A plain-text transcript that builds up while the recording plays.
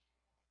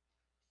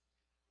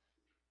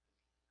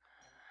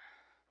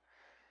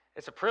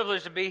It's a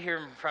privilege to be here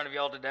in front of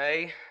y'all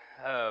today.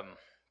 Um,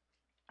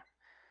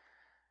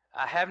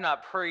 I have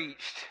not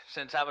preached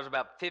since I was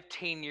about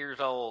 15 years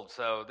old,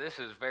 so this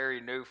is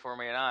very new for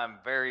me, and I'm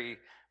very,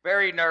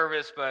 very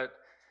nervous, but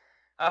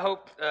I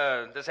hope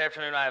this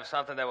afternoon I have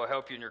something that will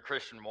help you in your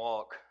Christian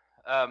walk.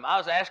 I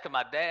was asking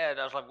my dad,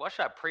 I was like, what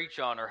should I preach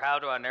on, or how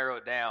do I narrow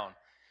it down?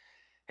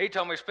 He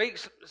told me,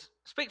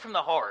 speak from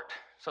the heart.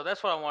 So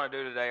that's what I want to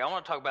do today. I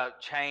want to talk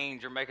about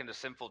change or making a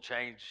sinful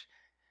change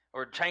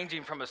or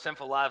changing from a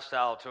sinful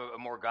lifestyle to a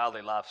more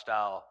godly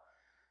lifestyle.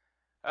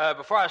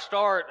 Before I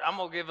start, I'm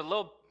going to give a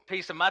little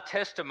piece of my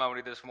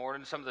testimony this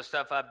morning, some of the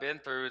stuff I've been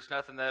through. It's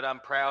nothing that I'm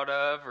proud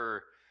of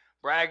or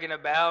bragging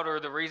about, or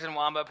the reason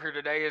why I'm up here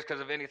today is because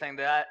of anything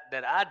that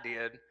I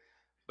did.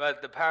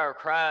 But the power of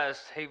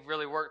Christ, He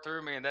really worked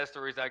through me, and that's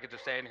the reason I get to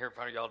stand here in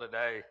front of y'all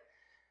today.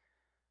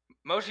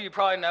 Most of you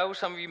probably know,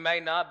 some of you may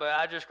not, but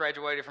I just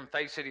graduated from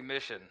Faith City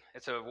Mission.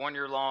 It's a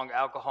 1-year-long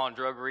alcohol and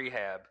drug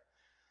rehab.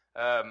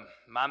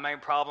 My main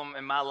problem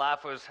in my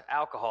life was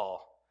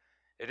alcohol.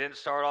 It didn't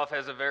start off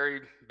as a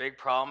very big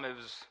problem. It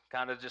was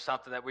kind of just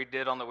something that we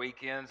did on the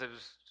weekends. It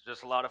was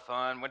just a lot of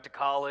fun. Went to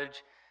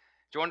college,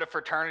 joined a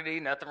fraternity.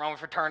 Nothing wrong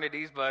with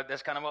fraternities, but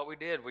that's kind of what we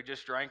did. We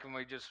just drank and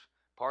we just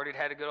partied,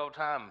 had a good old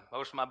time.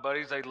 Most of my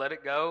buddies, they let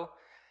it go.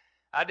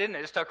 I didn't.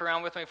 It stuck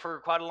around with me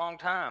for quite a long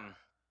time.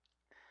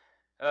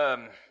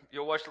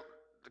 You'll watch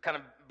the kind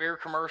of beer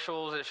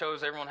commercials. It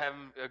shows everyone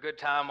having a good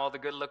time, all the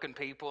good-looking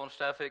people and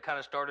stuff. It kind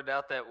of started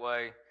out that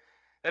way.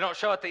 They don't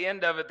show at the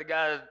end of it the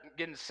guy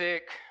getting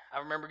sick. I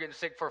remember getting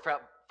sick for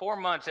about 4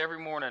 months every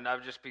morning. I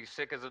would just be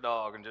sick as a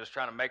dog and just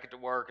trying to make it to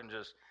work and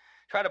just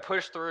try to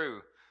push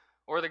through.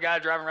 Or the guy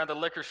driving around the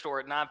liquor store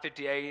at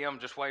 9:50 a.m.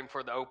 just waiting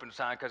for the open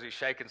sign because he's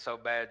shaking so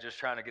bad, just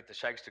trying to get the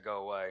shakes to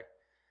go away.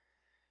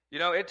 You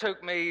know, it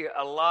took me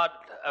a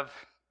lot of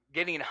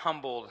getting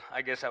humbled,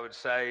 I guess I would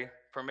say,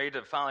 for me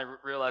to finally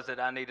realize that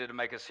I needed to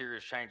make a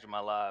serious change in my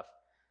life.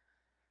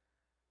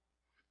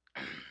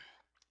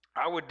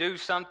 I would do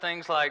some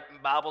things like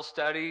Bible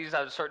studies.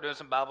 I'd start doing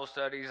some Bible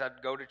studies.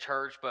 I'd go to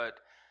church, but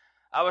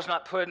I was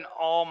not putting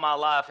all my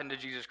life into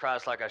Jesus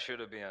Christ like I should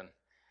have been.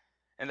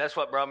 And that's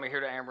what brought me here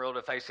to Amarillo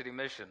to Faith City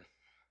Mission.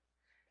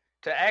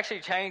 To actually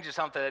change is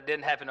something that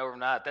didn't happen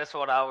overnight. That's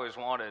what I always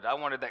wanted. I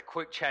wanted that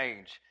quick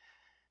change.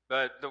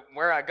 But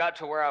where I got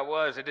to where I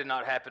was, it did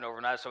not happen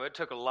overnight, so it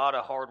took a lot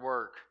of hard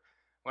work.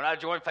 When I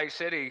joined Faith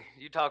City,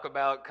 you talk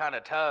about kind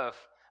of tough.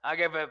 I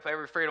gave up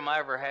every freedom I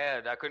ever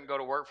had. I couldn't go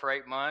to work for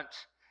 8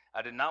 months.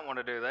 I did not want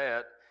to do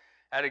that.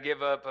 I had to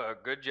give up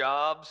good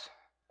jobs,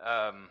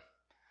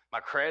 my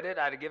credit.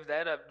 I had to give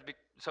that up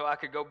so I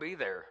could go be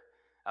there.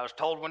 I was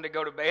told when to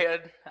go to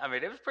bed. I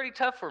mean, it was pretty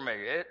tough for me.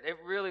 It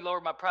really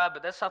lowered my pride,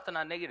 but that's something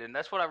I needed, and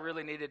that's what I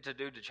really needed to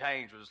do to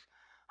change was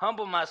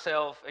humble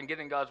myself and get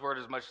in God's Word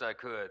as much as I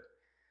could.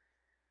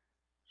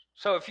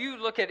 So if you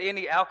look at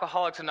any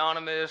Alcoholics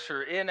Anonymous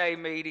or NA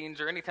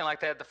meetings or anything like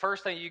that, the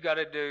first thing you got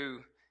to do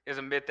is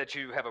admit that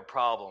you have a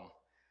problem.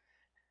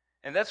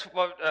 And that's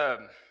what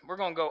we're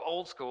going to go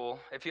old school.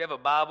 If you have a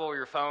Bible or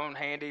your phone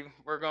handy,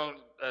 we're going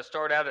to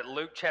start out at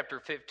Luke chapter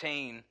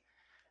 15,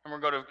 and we're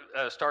going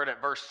to start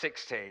at verse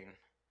 16.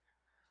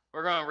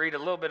 We're going to read a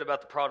little bit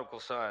about the prodigal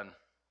son.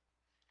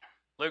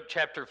 Luke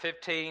chapter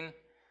 15,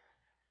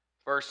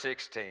 verse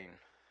 16.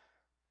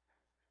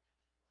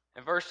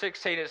 In verse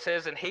 16 it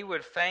says, "And he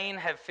would fain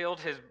have filled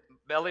his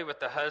belly with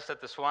the husk that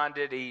the swine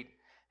did eat,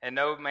 and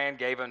no man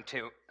gave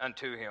unto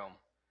him."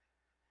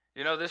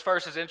 You know, this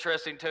verse is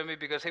interesting to me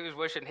because he was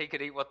wishing he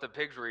could eat what the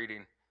pigs were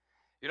eating.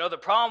 You know, the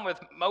problem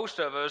with most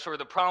of us, or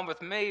the problem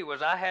with me,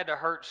 was I had to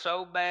hurt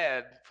so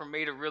bad for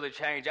me to really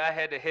change. I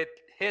had to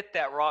hit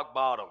that rock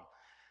bottom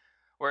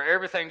where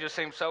everything just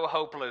seemed so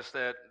hopeless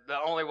that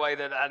the only way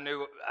that I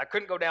knew I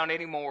couldn't go down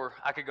anymore,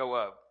 I could go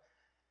up.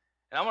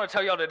 And I want to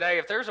tell y'all today,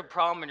 if there's a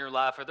problem in your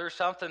life, or there's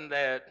something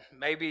that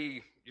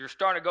maybe you're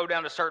starting to go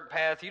down a certain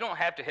path, you don't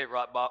have to hit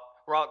rock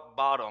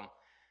bottom.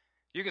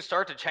 You can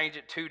start to change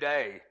it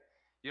today.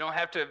 You don't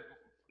have to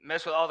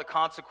mess with all the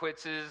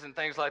consequences and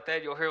things like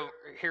that. You'll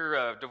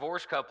hear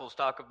divorced couples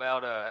talk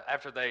about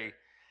after they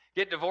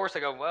get divorced, they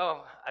go,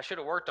 well, I should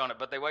have worked on it,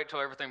 but they wait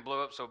till everything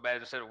blew up so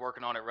bad instead of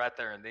working on it right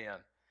there and then.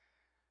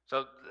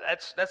 So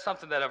that's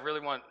something that I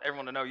really want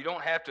everyone to know. You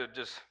don't have to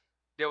just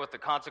deal with the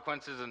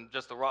consequences and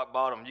just the rock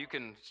bottom. You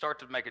can start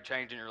to make a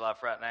change in your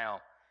life right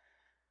now.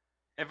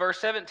 In verse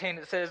 17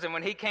 it says, "And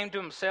when he came to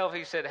himself,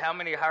 he said, How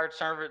many hired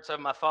servants of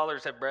my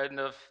father's have bread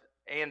enough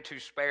and to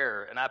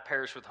spare, and I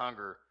perish with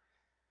hunger?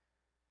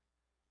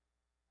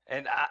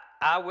 And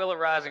I will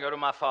arise and go to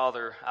my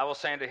father. I will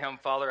say unto him,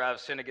 Father, I have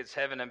sinned against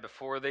heaven and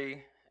before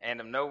thee, and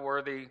am no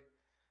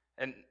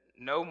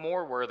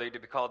more worthy to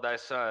be called thy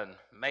son.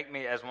 Make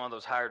me as one of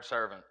those hired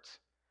servants."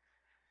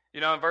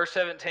 You know, in verse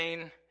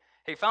 17,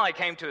 he finally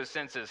came to his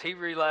senses. He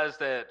realized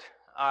that,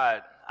 all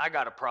right, I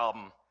got a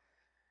problem.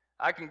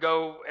 I can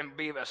go and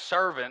be a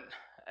servant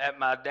at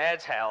my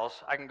dad's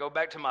house. I can go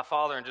back to my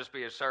father and just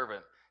be a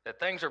servant. That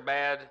things are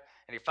bad.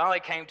 And he finally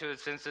came to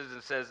his senses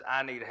and says,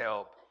 I need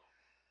help.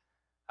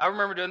 I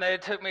remember doing that.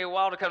 It took me a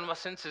while to come to my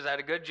senses. I had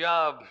a good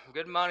job,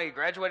 good money,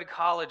 graduated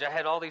college. I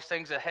had all these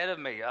things ahead of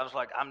me. I was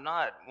like, I'm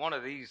not one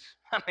of these.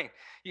 I mean,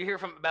 you hear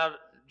from about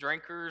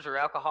drinkers or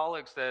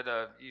alcoholics that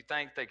you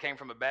think they came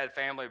from a bad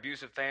family,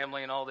 abusive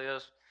family, and all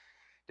this.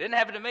 Didn't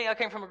happen to me. I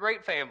came from a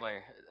great family.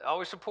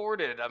 Always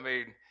supported. I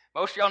mean,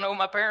 most of y'all know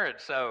my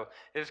parents, so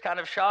it was kind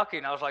of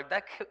shocking. I was like,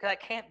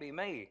 that can't be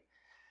me.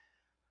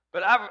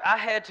 But I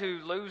had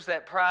to lose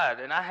that pride,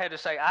 and I had to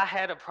say I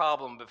had a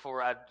problem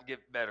before I'd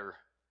get better.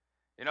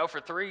 You know,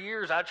 for 3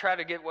 years, I tried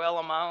to get well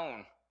on my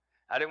own.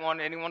 I didn't want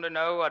anyone to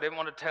know. I didn't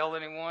want to tell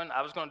anyone.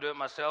 I was going to do it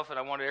myself, and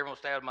I wanted everyone to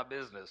stay out of my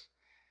business.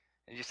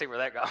 And you see where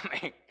that got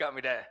me? Got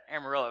me to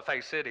Amarillo at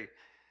Faith City.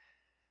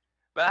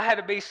 But I had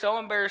to be so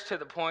embarrassed to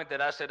the point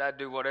that I said I'd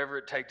do whatever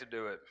it takes to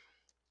do it.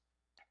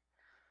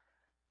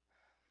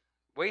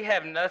 We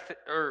have nothing,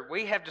 or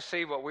we have to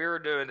see what we are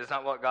doing is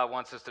not what God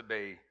wants us to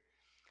be.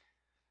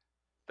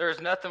 There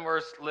is nothing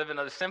worse living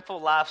a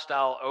sinful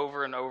lifestyle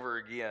over and over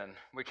again.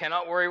 We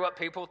cannot worry what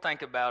people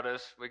think about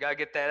us. We got to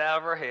get that out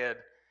of our head.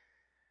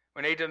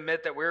 We need to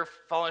admit that we're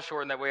falling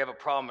short and that we have a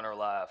problem in our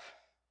life.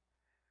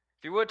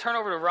 If you would turn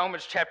over to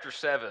Romans chapter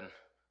 7.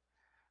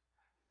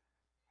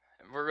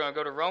 We're going to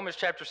go to Romans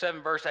chapter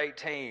 7, verse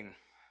 18.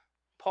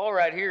 Paul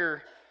right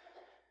here,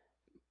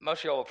 most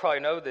of y'all will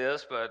probably know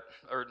this,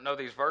 or know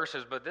these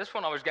verses, but this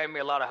one always gave me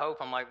a lot of hope.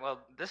 I'm like,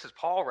 well, this is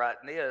Paul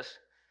writing this,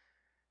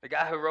 the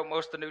guy who wrote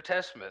most of the New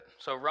Testament.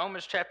 So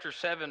Romans chapter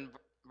 7,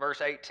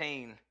 verse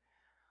 18.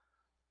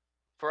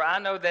 For I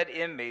know that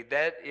in me,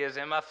 that is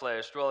in my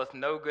flesh, dwelleth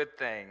no good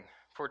thing.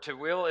 For to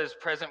will is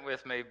present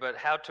with me, but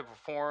how to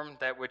perform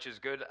that which is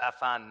good I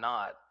find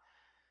not.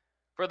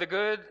 For the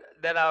good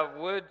that I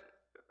would,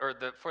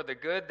 for the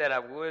good that I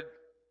would,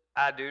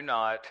 I do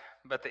not,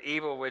 but the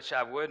evil which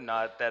I would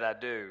not, that I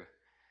do.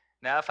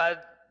 Now if I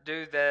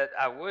do that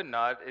I would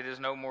not, it is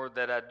no more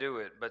that I do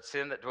it, but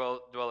sin that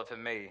dwelleth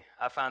in me.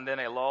 I find then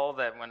a law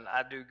that when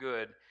I do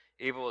good,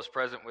 evil is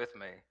present with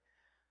me.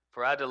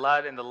 For I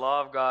delight in the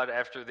law of God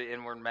after the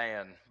inward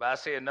man. But I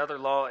see another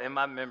law in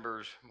my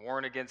members,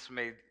 warring against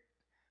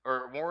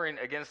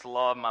the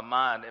law of my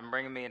mind, and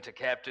bringing me into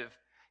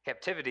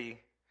captivity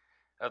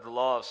of the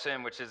law of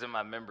sin which is in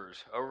my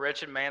members. O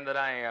wretched man that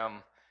I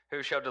am,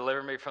 who shall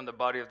deliver me from the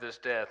body of this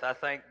death? I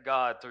thank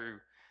God through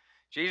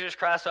Jesus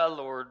Christ our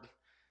Lord.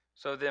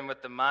 So then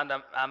with the mind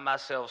I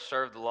myself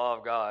serve the law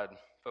of God,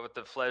 but with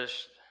the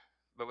flesh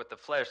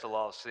the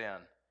law of sin.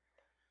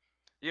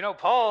 You know,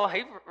 Paul,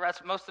 he writes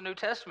most of the New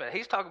Testament.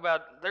 He's talking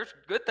about there's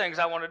good things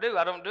I want to do.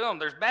 I don't do them.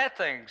 There's bad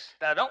things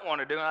that I don't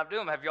want to do, and I do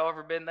them. Have y'all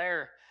ever been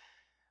there?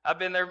 I've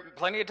been there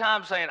plenty of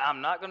times saying,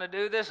 I'm not going to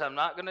do this. I'm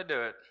not going to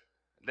do it.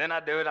 Then I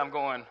do it. I'm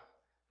going,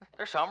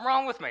 there's something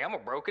wrong with me. I'm a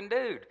broken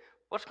dude.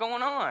 What's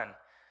going on?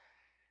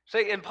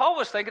 See, and Paul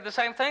was thinking the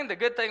same thing. The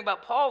good thing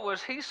about Paul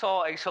was he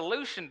saw a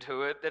solution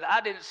to it that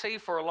I didn't see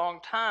for a long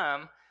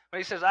time. But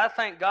he says, I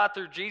thank God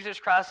through Jesus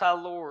Christ our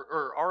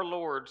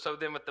Lord. So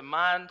then with the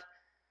mind,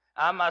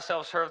 I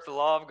myself serve the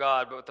law of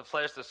God, but with the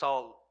flesh, the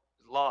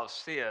law of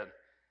sin.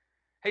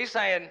 He's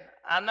saying,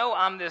 I know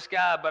I'm this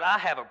guy, but I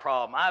have a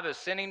problem. I have a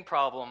sinning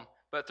problem,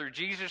 but through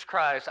Jesus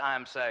Christ, I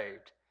am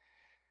saved.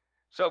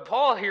 So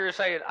Paul here is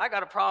saying, I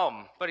got a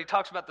problem, but he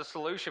talks about the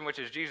solution, which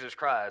is Jesus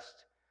Christ.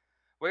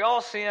 We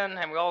all sin,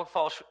 and we all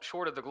fall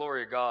short of the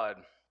glory of God.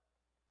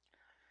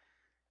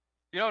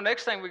 You know,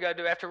 next thing we got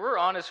to do, after we're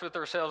honest with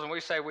ourselves and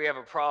we say we have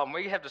a problem,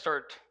 we got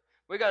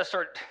to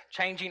start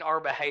changing our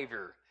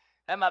behavior.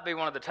 That might be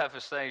one of the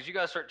toughest things. You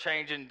got to start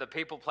changing the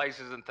people,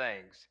 places, and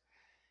things.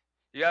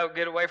 You got to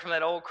get away from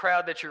that old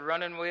crowd that you're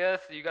running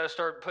with. You got to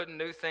start putting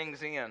new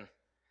things in.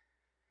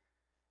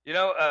 You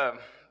know,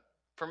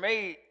 for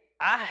me,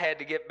 I had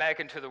to get back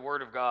into the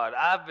Word of God.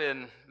 I've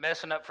been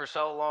messing up for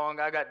so long.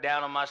 I got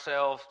down on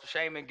myself.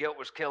 Shame and guilt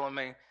was killing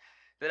me.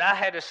 That I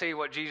had to see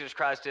what Jesus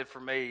Christ did for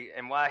me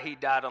and why he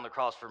died on the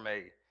cross for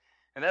me.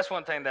 And that's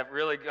one thing that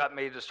really got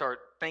me to start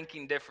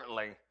thinking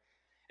differently.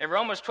 In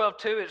Romans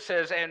 12:2, it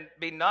says, and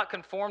be not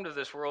conformed to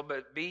this world,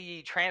 but be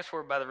ye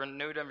transformed by the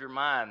renewing of your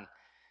mind,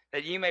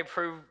 that ye may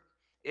prove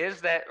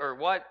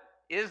what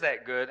is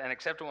that good and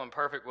acceptable and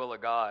perfect will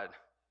of God.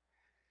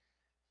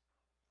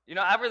 You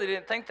know, I really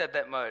didn't think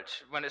that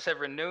much. When it said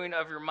renewing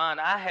of your mind,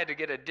 I had to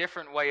get a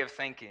different way of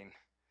thinking.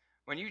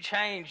 When you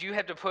change, you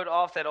have to put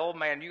off that old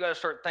man. You got to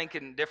start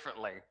thinking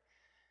differently.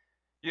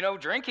 You know,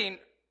 drinking,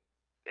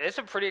 it's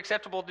a pretty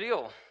acceptable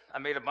deal. I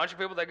mean, a bunch of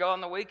people that go on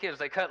the weekends,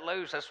 they cut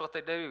loose. That's what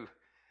they do.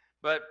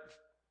 But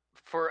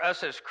for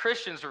us as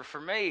Christians, or for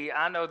me,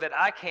 I know that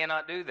I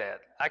cannot do that.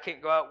 I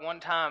can't go out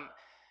one time,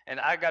 and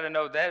I got to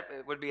know that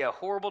it would be a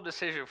horrible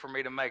decision for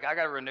me to make. I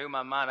got to renew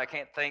my mind. I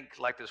can't think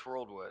like this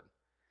world would.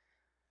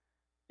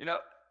 You know,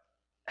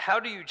 how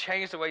do you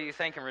change the way you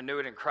think and renew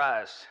it in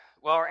Christ?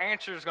 Well, our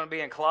answer is going to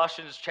be in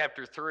Colossians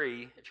chapter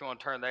 3, if you want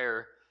to turn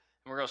there,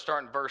 and we're going to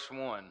start in verse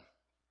 1.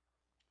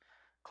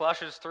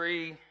 Colossians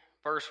 3,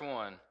 verse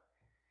 1.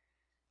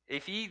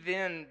 If ye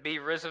then be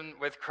risen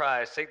with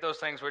Christ, seek those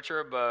things which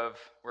are above,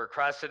 where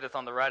Christ sitteth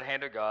on the right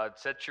hand of God.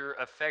 Set your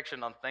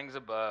affection on things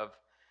above,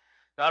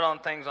 not on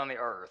things on the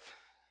earth.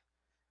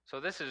 So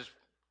this is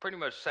pretty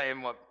much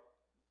saying what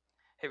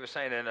he was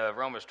saying in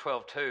Romans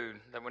 12:2,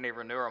 that we need to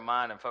renew our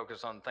mind and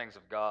focus on things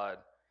of God.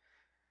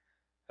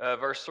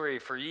 Verse 3,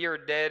 for ye are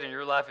dead, and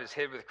your life is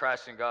hid with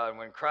Christ in God.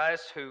 When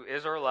Christ, who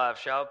is our life,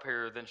 shall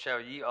appear, then shall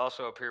ye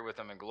also appear with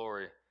him in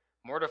glory.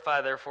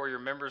 Mortify therefore your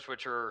members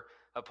which are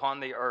upon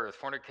the earth,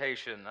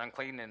 fornication,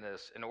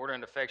 uncleanness,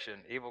 inordinate affection,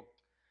 evil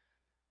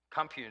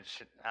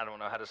compunction, I don't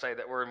know how to say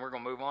that word, and we're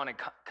going to move on, and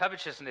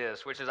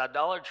covetousness, which is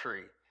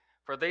idolatry.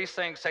 For these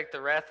things sake the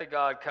wrath of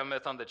God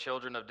cometh on the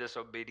children of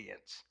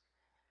disobedience,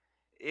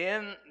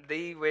 in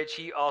the which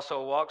ye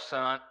also walked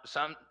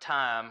some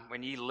time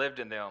when ye lived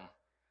in them.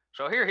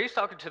 So here he's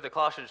talking to the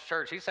Colossians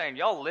church. He's saying,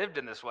 y'all lived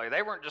in this way.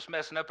 They weren't just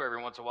messing up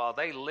every once in a while.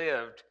 They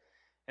lived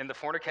in the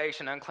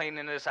fornication,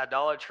 uncleanness,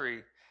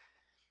 idolatry.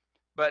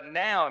 But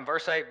now, in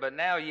verse 8, but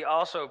now ye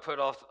also put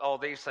off all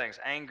these things,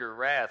 anger,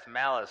 wrath,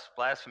 malice,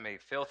 blasphemy,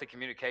 filthy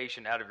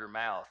communication out of your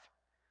mouth.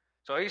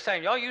 So he's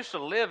saying, y'all used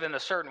to live in a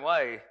certain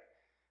way.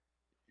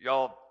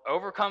 Y'all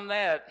overcome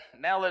that.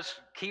 Now let's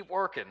keep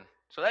working.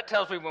 So that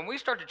tells me when we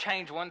start to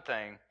change one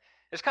thing,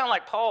 it's kind of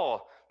like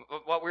Paul,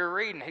 what we were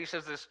reading. He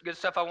says, this good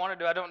stuff I want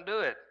to do, I don't do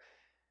it.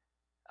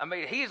 I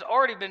mean, he's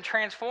already been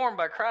transformed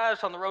by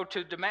Christ on the road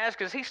to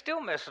Damascus. He's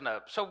still messing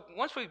up. So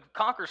once we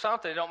conquer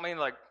something, it don't mean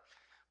like,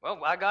 well,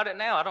 I got it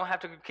now. I don't have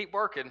to keep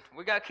working.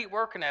 We got to keep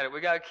working at it.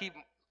 We got to keep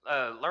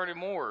learning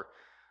more.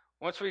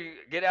 Once we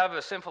get out of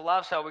a sinful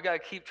lifestyle, we got to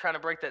keep trying to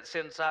break that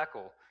sin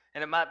cycle.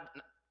 And it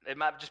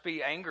might just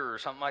be anger or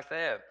something like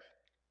that.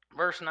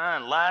 Verse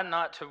 9, lie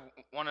not to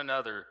one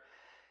another,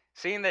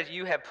 seeing that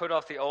you have put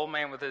off the old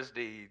man with his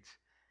deeds,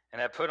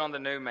 and have put on the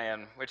new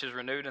man, which is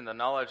renewed in the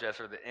knowledge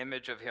after the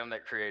image of him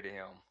that created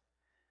him.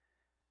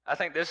 I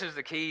think this is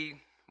the key,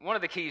 one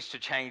of the keys to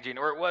changing,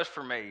 or it was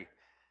for me.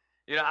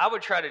 You know, I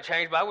would try to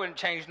change, but I wouldn't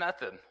change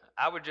nothing.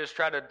 I would just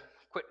try to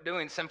quit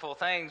doing sinful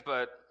things,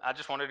 but I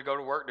just wanted to go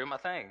to work, do my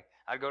thing.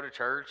 I'd go to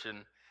church, and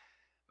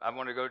I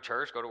wanted to go to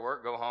church, go to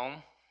work, go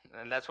home,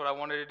 and that's what I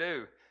wanted to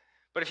do.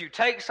 But if you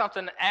take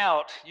something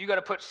out, you got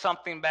to put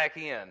something back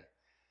in.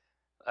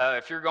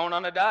 If you're going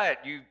on a diet,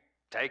 you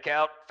take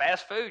out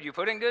fast food, you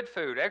put in good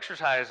food,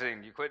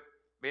 exercising, you quit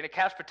being a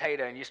couch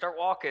potato, and you start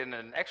walking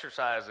and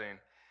exercising.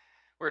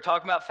 We were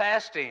talking about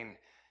fasting.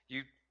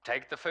 You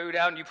take the food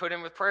out and you put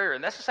in with prayer.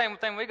 And that's the same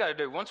thing we got to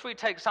do. Once we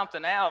take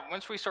something out,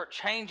 once we start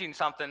changing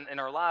something in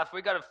our life,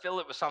 we got to fill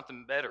it with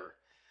something better.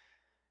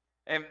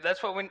 And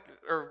that's what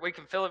we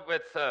can fill it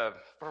with.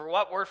 For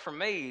what worked for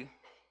me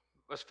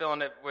was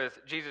filling it with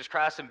Jesus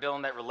Christ and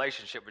building that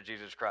relationship with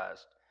Jesus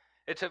Christ.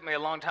 It took me a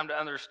long time to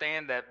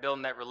understand that,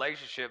 building that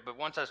relationship. But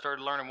once I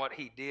started learning what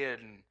he did,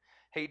 and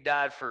he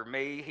died for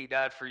me, he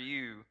died for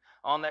you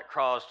on that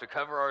cross to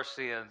cover our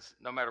sins,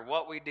 no matter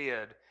what we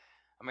did.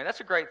 I mean,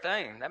 that's a great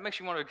thing. That makes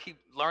you want to keep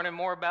learning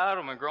more about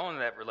him and growing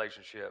that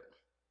relationship.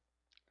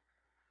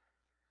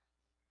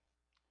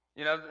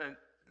 You know,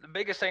 the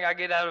biggest thing I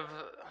get out of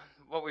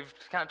what we've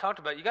kind of talked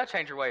about, you got to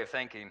change your way of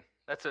thinking.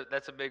 That's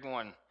a big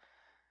one.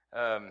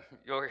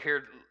 You'll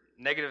hear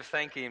negative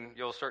thinking,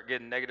 you'll start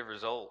getting negative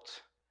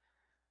results.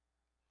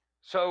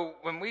 So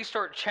when we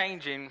start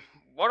changing,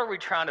 what are we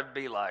trying to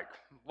be like?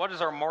 What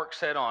is our mark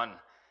set on?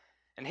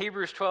 In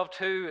Hebrews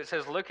 12:2, it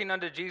says, looking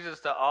unto Jesus,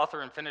 the author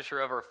and finisher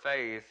of our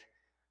faith,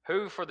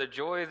 who for the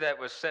joy that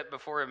was set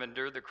before him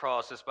endured the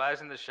cross,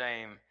 despising the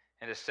shame,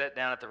 and is set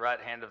down at the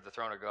right hand of the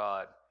throne of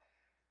God.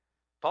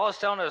 Paul is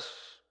telling us,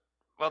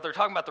 well, they're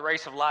talking about the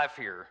race of life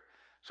here.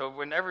 So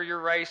whenever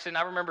you're racing,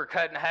 I remember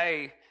cutting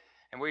hay,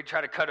 and we'd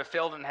try to cut a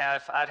field in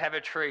half. I'd have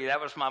a tree.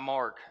 That was my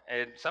mark.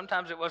 And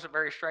sometimes it wasn't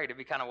very straight. It'd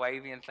be kind of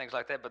wavy and things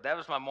like that, but that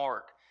was my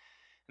mark.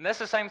 And that's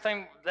the same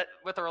thing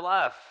with our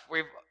life.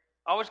 We've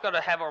always got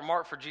to have our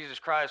mark for Jesus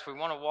Christ. We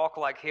want to walk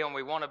like him.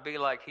 We want to be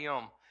like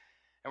him.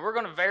 And we're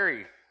going to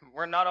vary.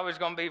 We're not always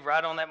going to be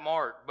right on that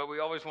mark, but we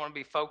always want to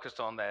be focused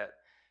on that.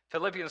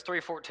 Philippians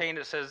 3:14,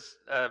 it says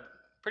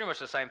pretty much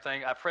the same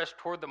thing. I press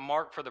toward the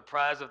mark for the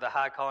prize of the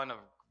high calling of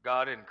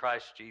God in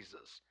Christ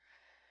Jesus.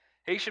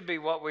 He should be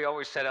what we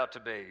always set out to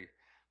be.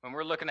 When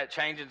we're looking at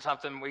changing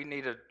something, we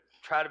need to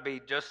try to be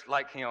just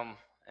like him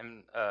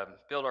and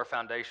build our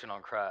foundation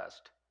on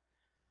Christ.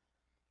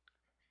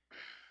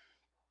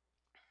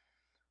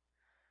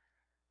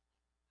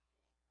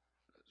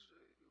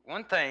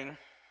 One thing,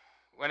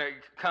 when it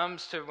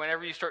comes to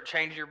whenever you start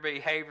changing your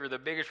behavior, the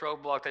biggest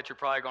roadblock that you're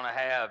probably going to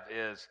have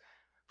is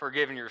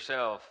forgiving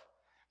yourself.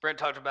 Brent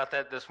talked about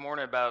that this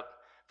morning, about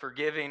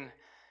forgiving.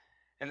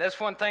 And that's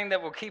one thing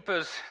that will keep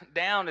us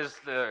down, is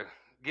the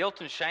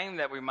guilt and shame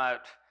that we might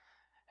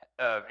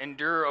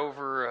endure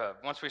over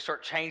once we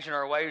start changing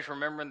our ways,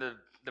 remembering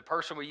the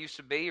person we used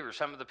to be or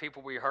some of the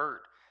people we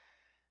hurt.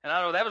 And I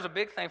know that was a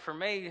big thing for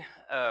me.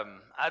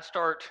 I'd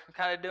start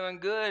kind of doing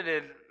good,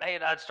 and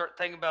I'd start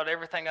thinking about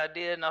everything I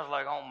did, and I was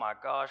like, oh my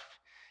gosh,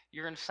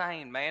 you're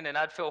insane, man. And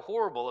I'd feel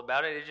horrible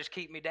about it. It'd just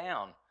keep me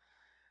down.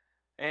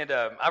 And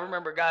I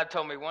remember God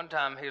told me one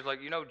time, he was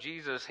like, you know,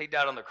 Jesus, he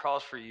died on the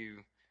cross for you,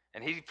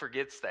 and he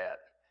forgets that.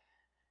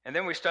 And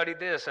then we studied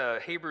this,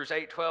 Hebrews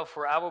 8:12,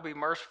 for I will be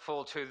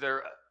merciful to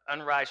their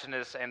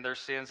unrighteousness, and their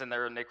sins and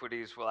their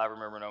iniquities will I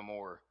remember no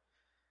more.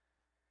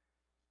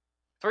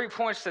 3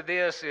 points to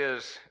this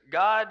is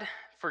God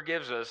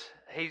forgives us.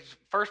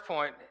 First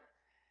point,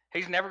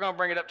 He's never going to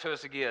bring it up to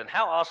us again.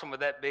 How awesome would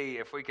that be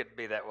if we could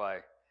be that way?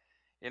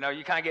 You know,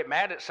 you kind of get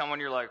mad at someone,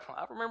 you're like,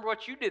 I remember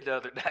what you did the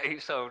other day,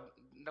 so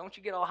don't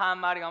you get all high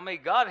and mighty on me.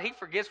 God, He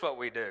forgets what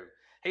we do.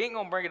 He ain't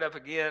going to bring it up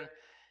again.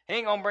 He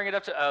ain't going to bring it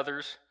up to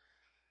others.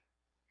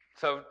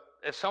 So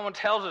if someone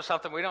tells us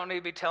something, we don't need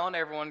to be telling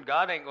everyone.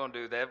 God ain't going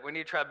to do that. We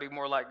need to try to be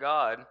more like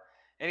God.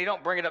 And He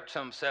don't bring it up to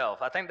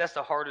Himself. I think that's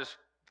the hardest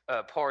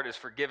part, is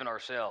forgiving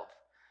ourselves.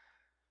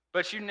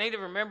 But you need to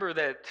remember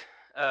that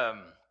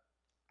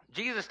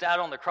Jesus died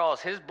on the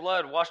cross. His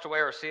blood washed away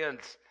our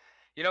sins.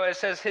 You know, it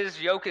says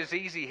His yoke is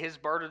easy, His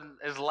burden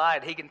is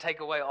light. He can take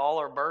away all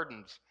our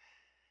burdens.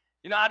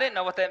 You know, I didn't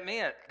know what that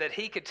meant, that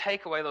He could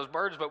take away those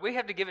burdens, but we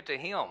have to give it to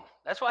Him.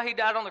 That's why He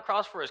died on the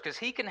cross for us, because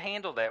He can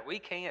handle that. We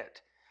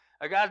can't.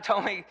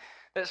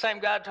 That same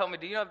God told me,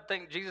 do you not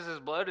think Jesus'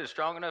 blood is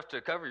strong enough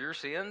to cover your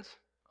sins?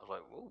 I was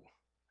like, whoa.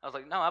 I was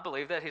like, no, I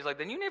believe that. He's like,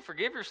 then you need to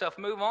forgive yourself,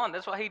 move on.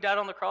 That's why He died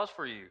on the cross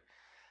for you.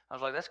 I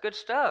was like, that's good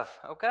stuff.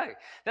 Okay.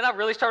 Then I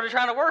really started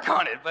trying to work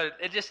on it, but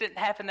it just didn't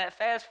happen that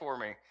fast for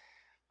me.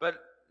 But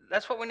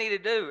that's what we need to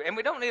do. And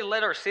we don't need to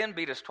let our sin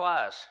beat us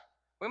twice.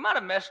 We might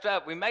have messed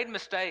up. We made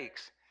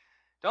mistakes.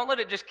 Don't let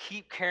it just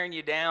keep carrying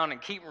you down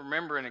and keep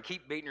remembering and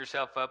keep beating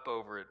yourself up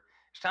over it.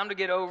 It's time to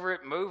get over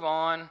it, move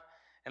on,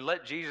 and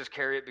let Jesus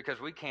carry it, because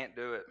we can't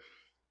do it.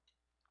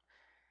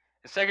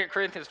 In 2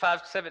 Corinthians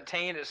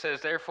 5:17, it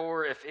says,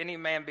 therefore, if any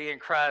man be in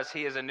Christ,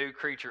 he is a new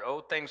creature.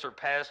 Old things are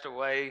passed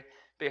away.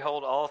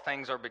 Behold, all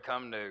things are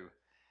become new.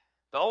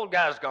 The old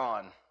guy's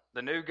gone.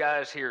 The new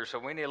guy's here. So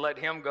we need to let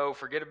him go,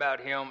 forget about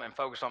him, and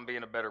focus on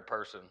being a better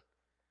person.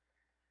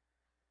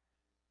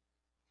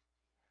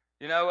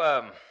 You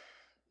know,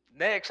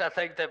 next I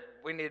think that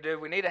we need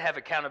to have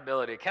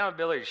accountability.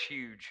 Accountability is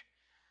huge.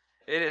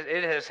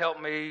 It has helped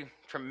me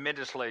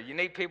tremendously. You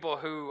need people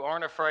who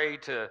aren't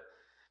afraid to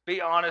be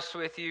honest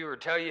with you or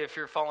tell you if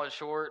you're falling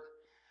short.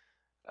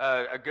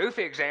 A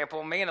goofy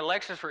example, me and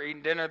Alexis were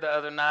eating dinner the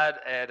other night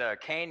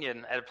at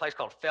Canyon at a place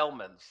called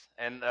Feldman's,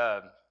 and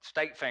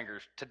steak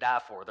fingers to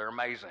die for. They're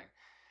amazing.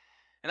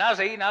 And I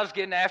was eating, I was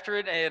getting after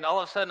it, and all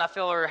of a sudden I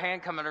feel her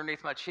hand come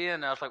underneath my chin,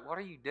 and I was like, what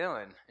are you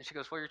doing? And she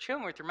goes, well, you're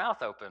chewing with your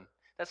mouth open.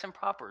 That's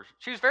improper.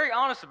 She was very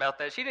honest about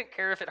that. She didn't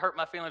care if it hurt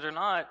my feelings or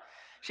not.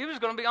 She was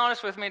going to be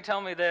honest with me and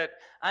tell me that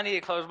I need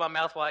to close my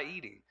mouth while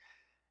eating.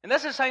 And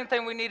that's the same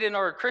thing we need in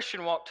our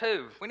Christian walk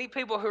too. We need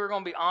people who are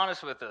going to be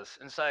honest with us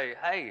and say,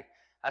 hey,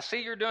 I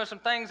see you're doing some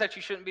things that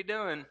you shouldn't be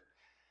doing.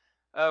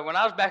 When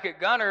I was back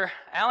at Gunner,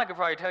 Alan could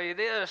probably tell you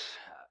this.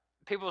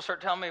 People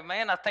start telling me,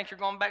 man, I think you're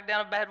going back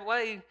down a bad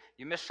way.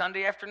 You missed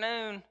Sunday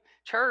afternoon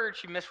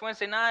church. You missed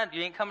Wednesday night.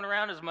 You ain't coming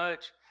around as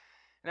much.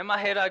 And in my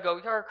head, I go,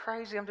 you're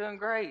crazy. I'm doing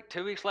great.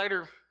 2 weeks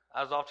later,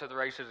 I was off to the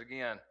races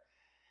again.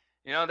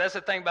 You know, that's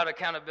the thing about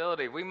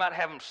accountability. We might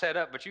have them set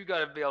up, but you got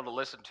to be able to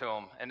listen to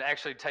them and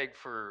actually take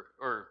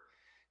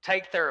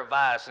their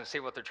advice and see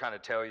what they're trying to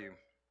tell you.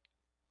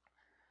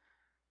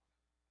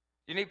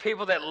 You need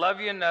people that love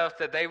you enough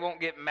that they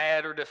won't get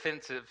mad or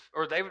defensive,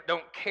 or they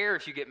don't care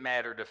if you get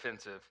mad or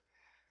defensive,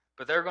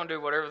 but they're going to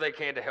do whatever they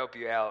can to help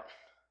you out.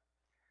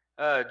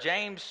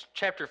 James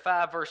chapter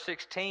 5, verse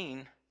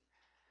 16,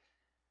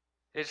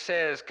 it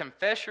says,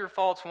 confess your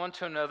faults one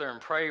to another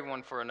and pray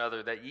one for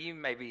another, that ye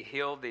may be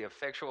healed. The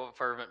effectual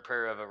fervent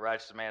prayer of a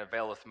righteous man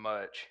availeth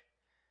much.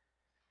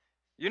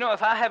 You know,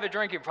 if I have a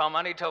drinking problem,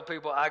 I need to tell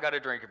people I got a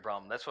drinking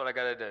problem. That's what I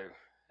got to do.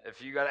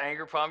 If you got an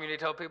anger problem, you need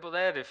to tell people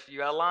that. If you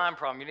got a lying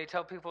problem, you need to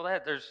tell people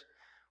that.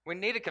 We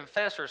need to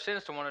confess our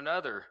sins to one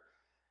another.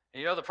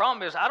 And you know, the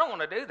problem is I don't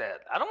want to do that.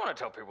 I don't want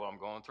to tell people what I'm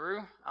going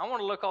through. I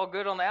want to look all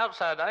good on the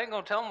outside. I ain't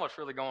going to tell them what's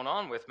really going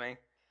on with me.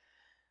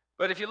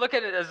 But if you look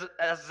at it as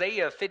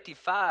Isaiah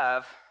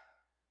 55,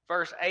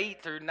 verse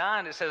 8 through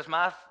 9, it says,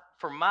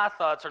 for my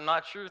thoughts are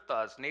not your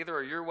thoughts, neither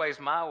are your ways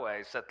my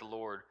ways, saith the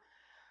Lord.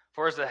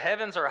 For as the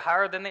heavens are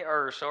higher than the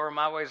earth, so are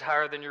my ways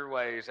higher than your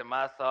ways, and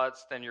my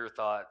thoughts than your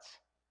thoughts.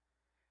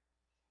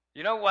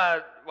 You know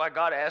why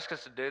God asks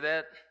us to do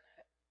that?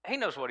 He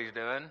knows what He's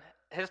doing.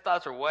 His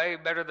thoughts are way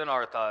better than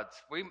our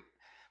thoughts.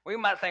 We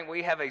might think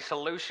we have a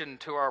solution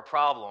to our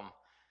problem,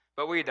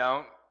 but we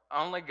don't.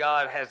 Only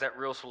God has that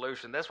real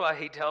solution. That's why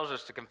He tells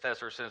us to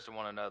confess our sins to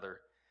one another.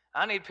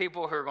 I need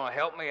people who are going to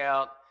help me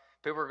out,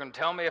 people who are going to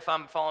tell me if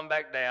I'm falling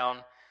back down,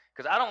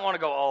 because I don't want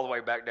to go all the way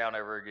back down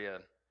ever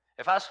again.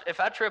 If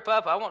I trip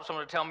up, I want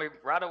someone to tell me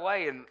right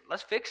away, and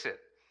let's fix it.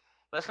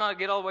 Let's not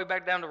get all the way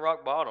back down to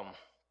rock bottom.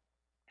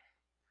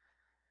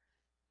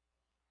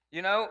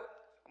 You know,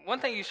 one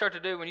thing you start to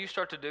do when you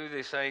start to do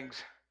these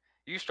things,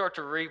 you start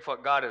to reap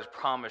what God has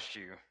promised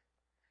you.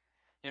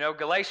 You know,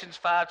 Galatians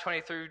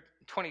 5:22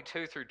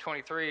 through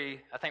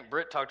 23, I think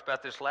Britt talked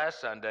about this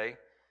last Sunday,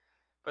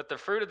 but the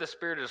fruit of the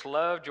Spirit is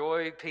love,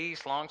 joy,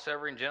 peace,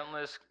 long-suffering,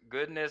 gentleness,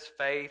 goodness,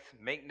 faith,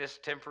 meekness,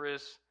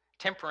 temperance.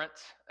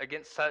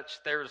 Against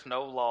such there is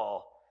no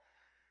law.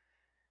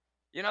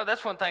 You know,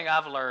 that's one thing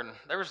I've learned.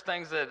 There was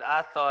things that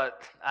I thought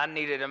I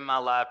needed in my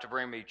life to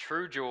bring me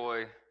true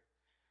joy,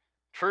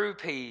 true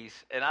peace,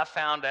 and I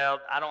found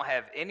out I don't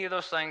have any of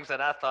those things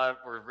that I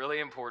thought were really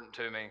important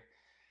to me.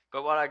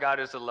 But what I got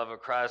is the love of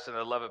Christ and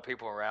the love of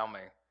people around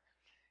me.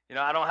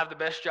 I don't have the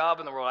best job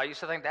in the world. I used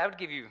to think that would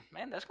give you,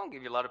 man, that's going to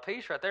give you a lot of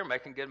peace right there,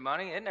 making good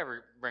money. It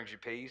never brings you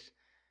peace.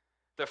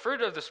 The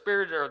fruit of the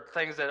Spirit are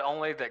things that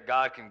only that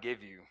God can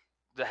give you.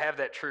 To have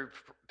that true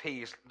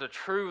peace, the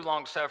true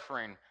long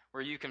suffering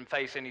where you can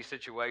face any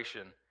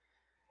situation.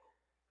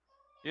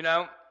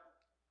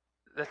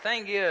 The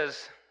thing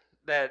is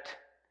that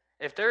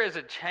if there is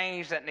a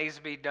change that needs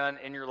to be done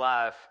in your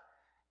life,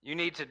 you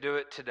need to do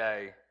it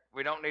today.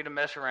 We don't need to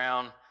mess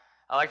around.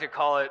 I like to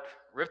call it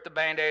rip the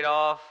Band-Aid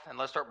off and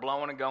let's start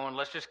blowing and going.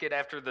 Let's just get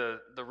after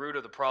the root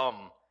of the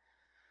problem.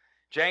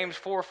 James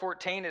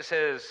 4:14, it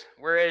says,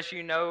 whereas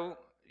you know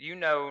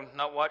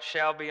not what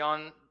shall be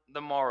on the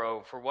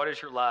morrow, for what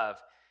is your life?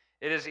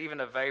 It is even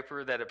a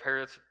vapor that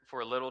appeareth for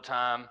a little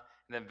time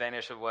and then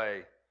vanisheth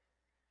away.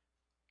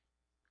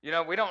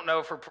 We don't know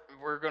if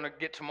we're going to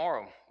get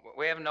tomorrow.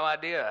 We have no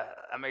idea.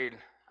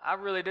 I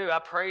really do. I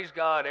praise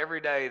God every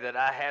day that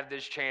I have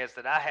this chance,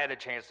 that I had a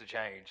chance to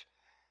change.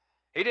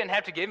 He didn't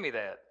have to give me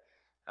that.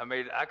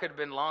 I could have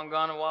been long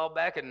gone a while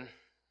back, and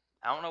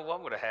I don't know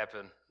what would have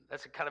happened.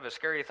 That's kind of a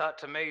scary thought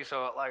to me.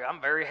 So,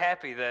 I'm very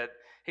happy that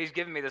He's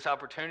given me this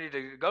opportunity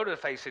to go to the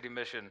Faith City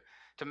Mission,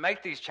 to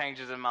make these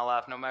changes in my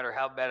life, no matter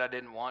how bad I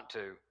didn't want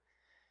to.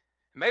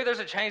 Maybe there's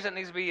a change that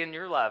needs to be in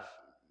your life.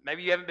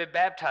 Maybe you haven't been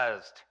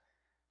baptized.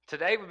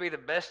 Today would be the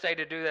best day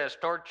to do that.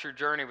 Start your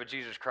journey with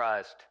Jesus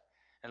Christ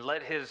and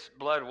let His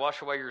blood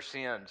wash away your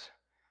sins.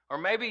 Or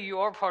maybe you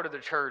are part of the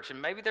church,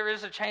 and maybe there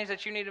is a change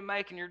that you need to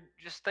make, and you're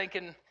just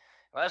thinking,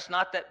 well, it's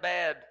not that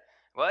bad.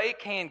 Well, it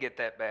can get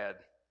that bad.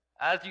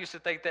 I used to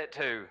think that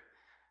too.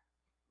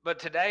 But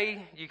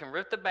today, you can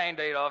rip the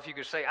Band-Aid off. You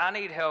can say, I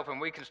need help,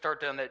 and we can start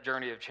down that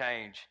journey of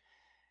change.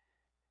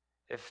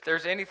 If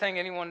there's anything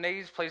anyone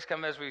needs, please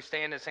come as we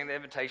stand and sing the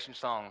invitation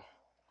song.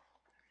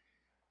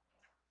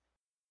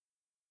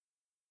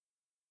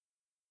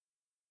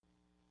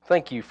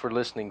 Thank you for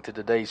listening to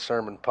today's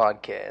sermon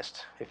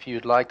podcast. If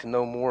you'd like to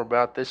know more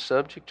about this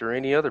subject or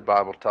any other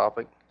Bible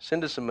topic,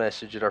 send us a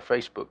message at our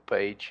Facebook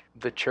page,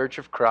 The Church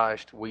of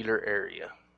Christ, Wheeler Area.